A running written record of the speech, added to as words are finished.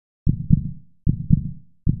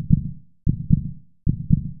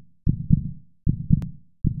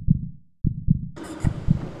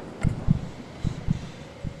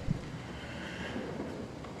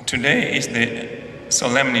Today is the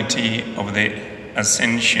solemnity of the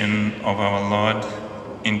Ascension of our Lord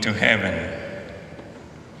into heaven.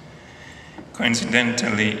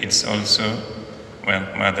 Coincidentally, it's also,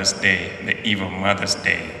 Mother's Day, the eve of Mother's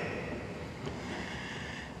Day.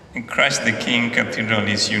 In Christ the King Cathedral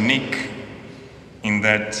is unique in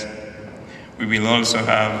that we will also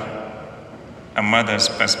have a mother's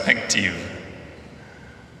perspective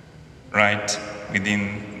right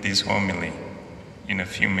within this homily in a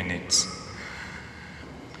few minutes.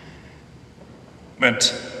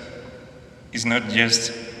 But it's not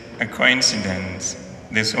just a coincidence.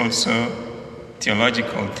 There's also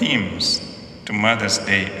theological themes to Mother's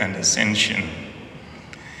Day and Ascension.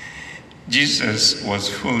 Jesus was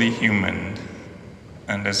fully human,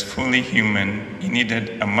 and as fully human, he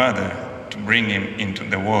needed a mother to bring him into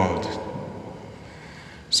the world.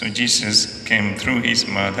 So Jesus came through his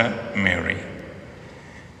mother, Mary.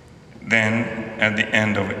 Then, at the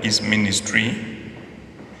end of his ministry,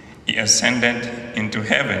 he ascended into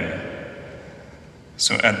heaven.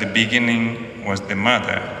 So at the beginning was the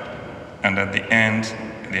mother, and at the end,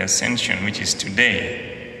 the ascension, which is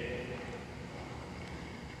today.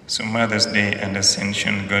 So Mother's Day and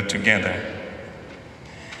Ascension go together.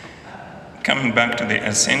 Coming back to the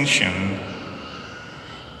Ascension,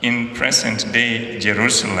 in present-day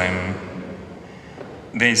Jerusalem,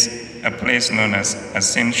 there is a place known as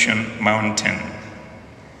Ascension Mountain.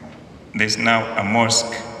 There's now a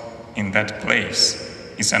mosque in that place.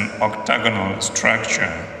 It's an octagonal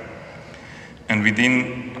structure. And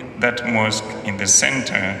within that mosque, in the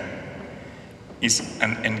center, is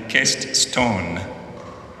an encased stone.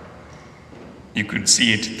 You could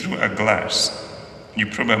see it through a glass. You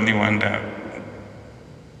probably wonder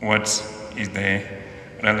what is the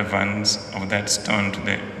relevance of that stone to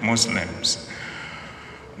the Muslims.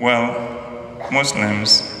 Well,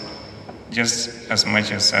 Muslims, just as much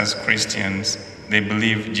as us Christians, they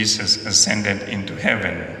believe Jesus ascended into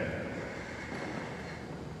heaven.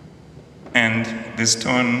 And the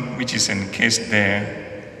stone which is encased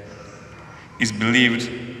there is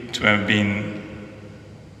believed to have been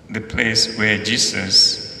the place where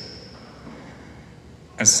Jesus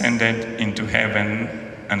ascended into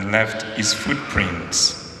heaven and left his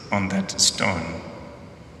footprints on that stone.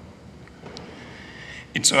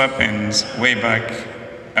 It so happens way back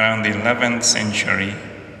around the 11th century,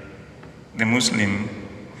 the Muslim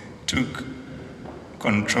took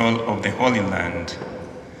control of the Holy Land,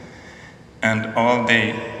 and all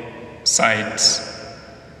the sites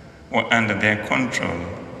were under their control.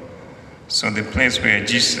 So the place where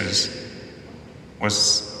Jesus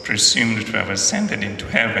was presumed to have ascended into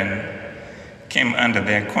heaven came under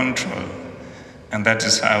their control, and that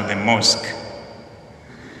is how the mosque,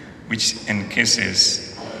 which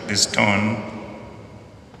encases the stone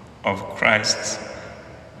of Christ's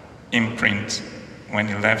imprint when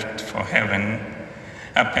he left for heaven,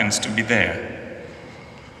 happens to be there.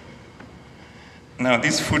 Now,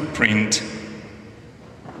 this footprint,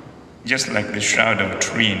 just like the Shroud of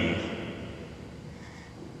Turin,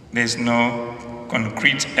 there's no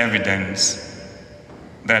concrete evidence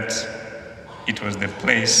that it was the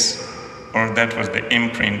place or that was the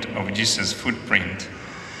imprint of Jesus' footprint.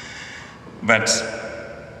 But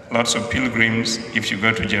lots of pilgrims, if you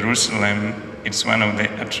go to Jerusalem, it's one of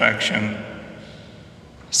the attraction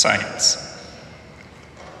sites.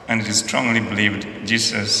 And it is strongly believed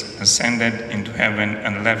Jesus ascended into heaven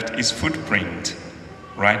and left his footprint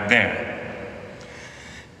right there.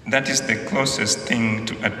 That is the closest thing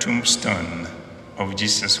to a tombstone of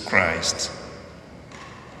Jesus Christ.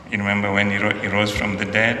 You remember when he rose from the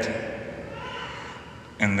dead,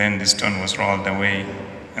 and then the stone was rolled away,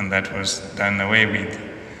 and that was done away with.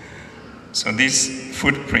 So this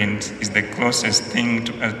footprint is the closest thing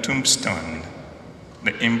to a tombstone,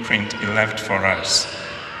 the imprint he left for us.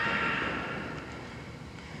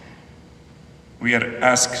 We are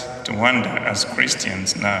asked to wonder as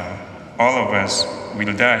Christians now, all of us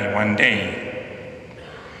will die one day.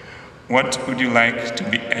 What would you like to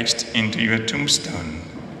be etched into your tombstone?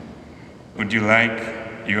 Would you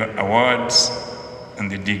like your awards and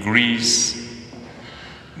the degrees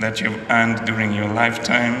that you've earned during your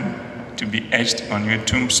lifetime to be etched on your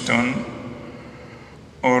tombstone?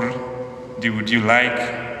 Or would you like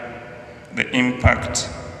the impact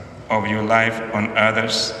of your life on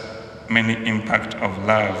others, many impact of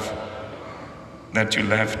love that you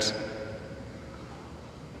left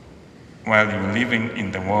while you were living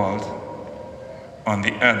in the world on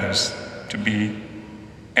the others to be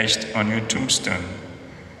etched on your tombstone?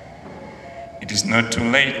 It is not too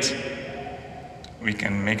late. We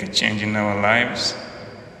can make a change in our lives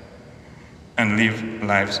and live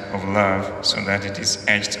lives of love so that it is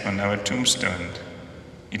etched on our tombstone.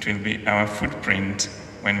 It will be our footprint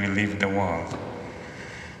when we leave the world.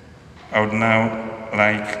 I would now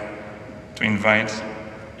like to invite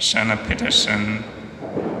Shana Peterson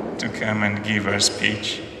to come and give her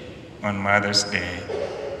speech on Mother's Day.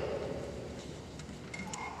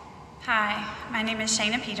 Hi, my name is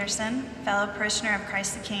Shana Peterson, fellow parishioner of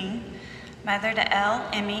Christ the King, mother to Elle,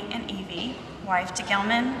 Emmy, and Evie, wife to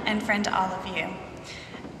Gilman, and friend to all of you.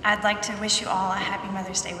 I'd like to wish you all a happy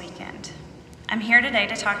Mother's Day weekend. I'm here today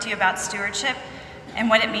to talk to you about stewardship and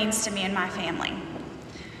what it means to me and my family.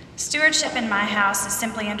 Stewardship in my house is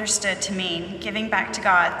simply understood to mean giving back to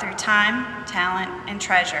God through time, talent, and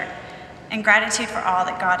treasure, and gratitude for all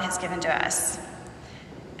that God has given to us.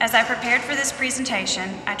 As I prepared for this presentation,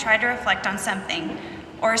 I tried to reflect on something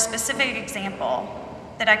or a specific example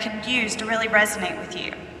that I could use to really resonate with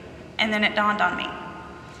you, and then it dawned on me.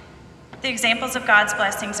 The examples of God's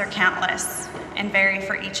blessings are countless and vary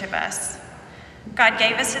for each of us. God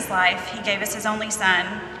gave us his life. He gave us his only son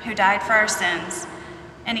who died for our sins,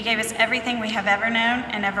 and he gave us everything we have ever known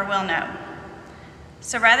and ever will know.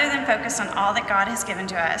 So rather than focus on all that God has given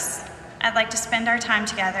to us, I'd like to spend our time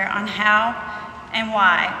together on how and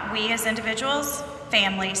why we as individuals,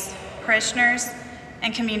 families, parishioners,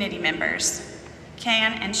 and community members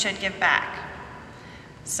can and should give back.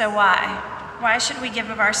 So why? Why should we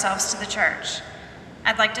give of ourselves to the church?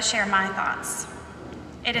 I'd like to share my thoughts.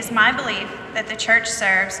 It is my belief that the church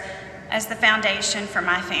serves as the foundation for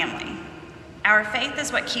my family. Our faith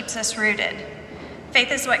is what keeps us rooted.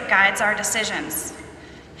 Faith is what guides our decisions,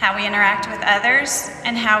 how we interact with others,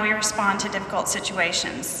 and how we respond to difficult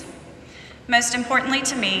situations. Most importantly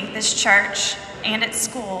to me, this church and its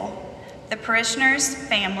school, the parishioners,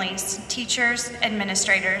 families, teachers,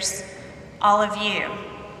 administrators, all of you,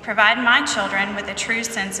 provide my children with a true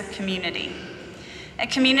sense of community. A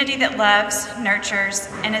community that loves, nurtures,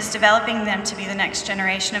 and is developing them to be the next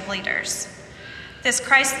generation of leaders. This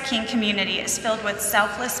Christ the King community is filled with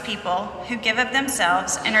selfless people who give of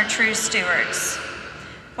themselves and are true stewards.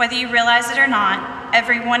 Whether you realize it or not,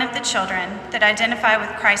 every one of the children that identify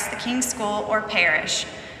with Christ the King school or parish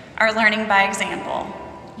are learning by example,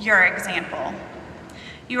 your example.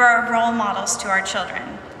 You are role models to our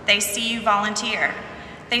children. They see you volunteer.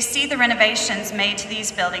 They see the renovations made to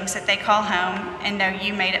these buildings that they call home and know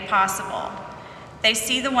you made it possible. They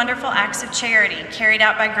see the wonderful acts of charity carried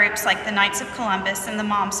out by groups like the Knights of Columbus and the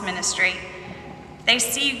Moms Ministry. They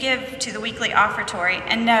see you give to the weekly offertory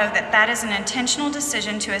and know that that is an intentional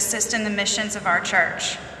decision to assist in the missions of our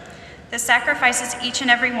church. The sacrifices each and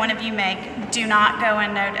every one of you make do not go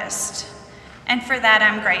unnoticed, and for that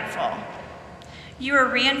I'm grateful. You are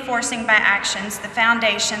reinforcing by actions the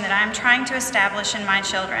foundation that I am trying to establish in my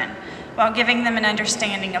children while giving them an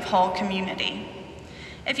understanding of whole community.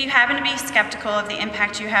 If you happen to be skeptical of the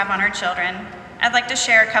impact you have on our children, I'd like to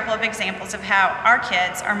share a couple of examples of how our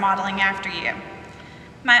kids are modeling after you.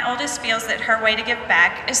 My oldest feels that her way to give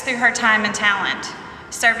back is through her time and talent,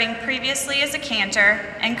 serving previously as a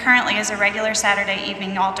cantor and currently as a regular Saturday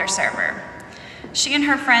evening altar server. She and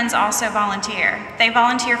her friends also volunteer. They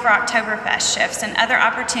volunteer for Oktoberfest shifts and other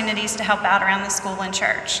opportunities to help out around the school and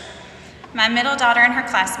church. My middle daughter and her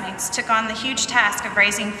classmates took on the huge task of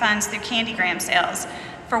raising funds through Candygram sales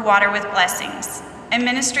for Water with Blessings, a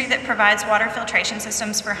ministry that provides water filtration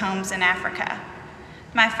systems for homes in Africa.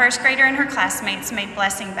 My first grader and her classmates made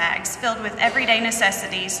blessing bags filled with everyday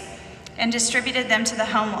necessities and distributed them to the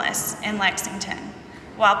homeless in Lexington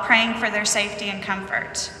while praying for their safety and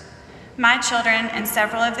comfort. My children and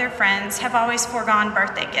several of their friends have always foregone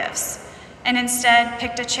birthday gifts and instead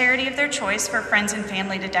picked a charity of their choice for friends and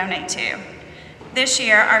family to donate to. This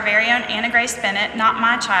year, our very own Anna Grace Bennett, not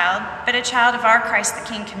my child, but a child of our Christ the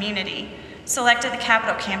King community, selected the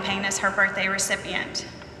Capital Campaign as her birthday recipient.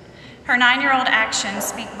 Her 9-year-old actions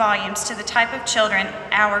speak volumes to the type of children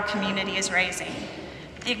our community is raising.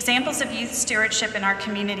 The examples of youth stewardship in our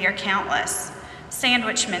community are countless.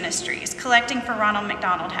 Sandwich ministries, collecting for Ronald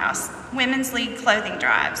McDonald House, Women's League clothing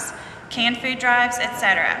drives, canned food drives,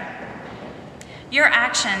 etc. Your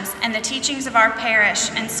actions and the teachings of our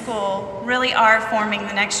parish and school really are forming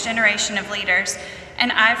the next generation of leaders,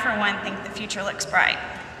 and I, for one, think the future looks bright.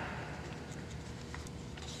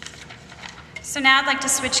 So now I'd like to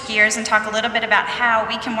switch gears and talk a little bit about how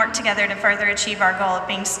we can work together to further achieve our goal of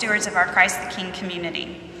being stewards of our Christ the King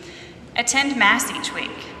community. Attend Mass each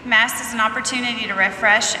week. Mass is an opportunity to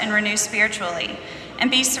refresh and renew spiritually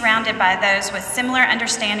and be surrounded by those with similar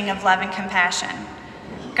understanding of love and compassion.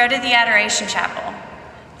 Go to the Adoration Chapel.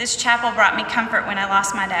 This chapel brought me comfort when I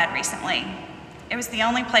lost my dad recently. It was the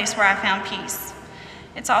only place where I found peace.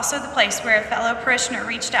 It's also the place where a fellow parishioner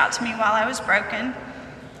reached out to me while I was broken,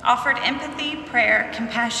 offered empathy, prayer,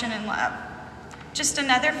 compassion, and love. Just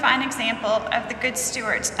another fine example of the good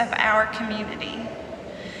stewards of our community.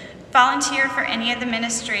 Volunteer for any of the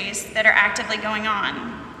ministries that are actively going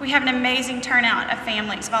on. We have an amazing turnout of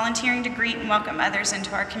families volunteering to greet and welcome others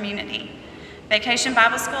into our community. Vacation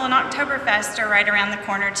Bible School and Oktoberfest are right around the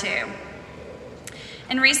corner too.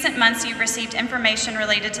 In recent months, you've received information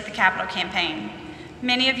related to the capital campaign.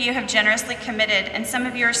 Many of you have generously committed, and some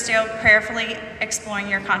of you are still prayerfully exploring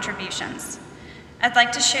your contributions. I'd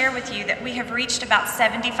like to share with you that we have reached about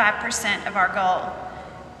 75% of our goal.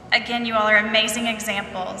 Again, you all are amazing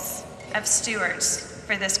examples of stewards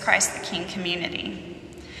for this Christ the King community.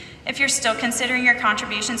 If you're still considering your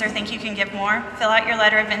contributions or think you can give more, fill out your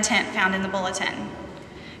letter of intent found in the bulletin.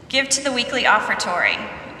 Give to the weekly offertory.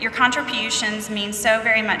 Your contributions mean so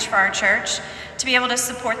very much for our church to be able to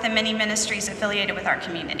support the many ministries affiliated with our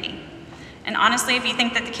community. And honestly, if you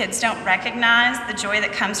think that the kids don't recognize the joy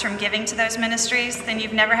that comes from giving to those ministries, then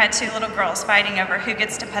you've never had two little girls fighting over who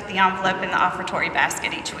gets to put the envelope in the offertory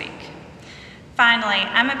basket each week. Finally,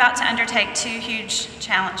 I'm about to undertake two huge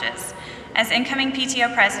challenges. As incoming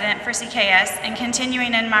PTO president for CKS and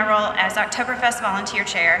continuing in my role as Oktoberfest volunteer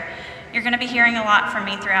chair, you're going to be hearing a lot from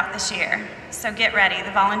me throughout this year. So get ready,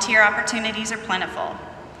 the volunteer opportunities are plentiful.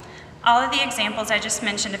 All of the examples I just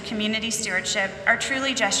mentioned of community stewardship are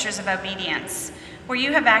truly gestures of obedience, where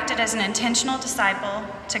you have acted as an intentional disciple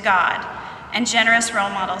to God and generous role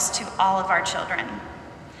models to all of our children.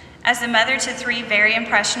 As a mother to three very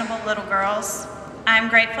impressionable little girls, I'm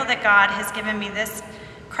grateful that God has given me this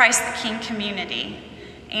Christ the King community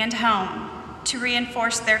and home to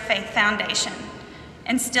reinforce their faith foundation,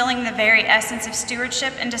 instilling the very essence of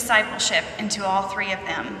stewardship and discipleship into all three of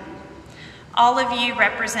them. All of you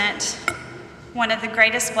represent one of the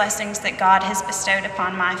greatest blessings that God has bestowed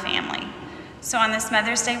upon my family. So on this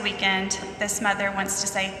Mother's Day weekend, this mother wants to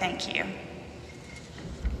say thank you.